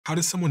How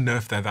does someone know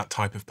if they're that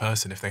type of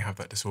person if they have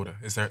that disorder?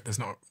 There's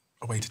not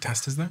a way to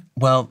test, is there?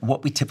 Well,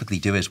 what we typically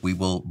do is we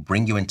will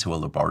bring you into a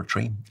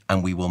laboratory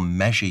and we will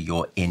measure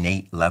your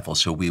innate level.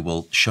 So we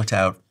will shut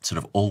out sort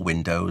of all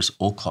windows,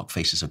 all clock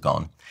faces are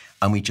gone,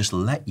 and we just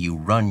let you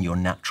run your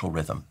natural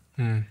rhythm.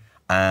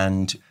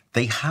 And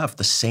they have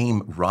the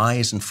same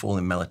rise and fall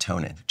in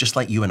melatonin, just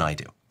like you and I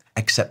do,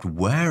 except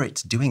where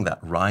it's doing that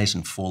rise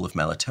and fall of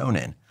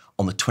melatonin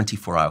on the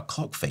 24-hour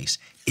clock face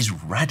is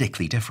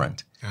radically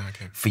different.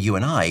 Okay. For you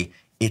and I,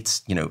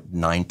 it's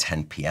 9,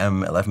 10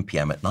 p.m., 11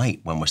 p.m. at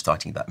night when we're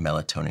starting that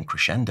melatonin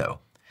crescendo.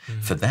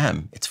 For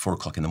them, it's 4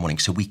 o'clock in the morning.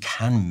 So we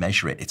can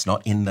measure it. It's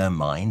not in their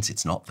minds.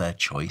 It's not their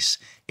choice.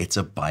 It's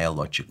a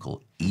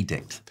biological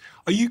edict.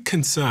 Are you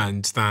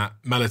concerned that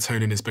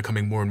melatonin is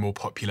becoming more and more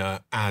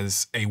popular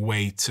as a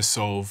way to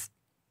solve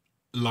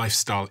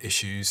lifestyle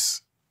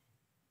issues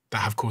that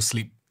have caused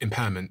sleep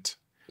impairment?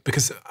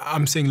 Because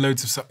I'm seeing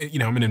loads of,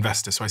 I'm an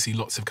investor, so I see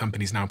lots of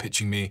companies now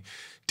pitching me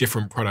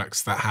different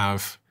products that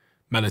have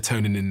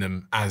melatonin in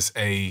them as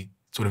a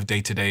sort of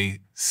day-to-day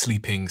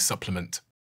sleeping supplement.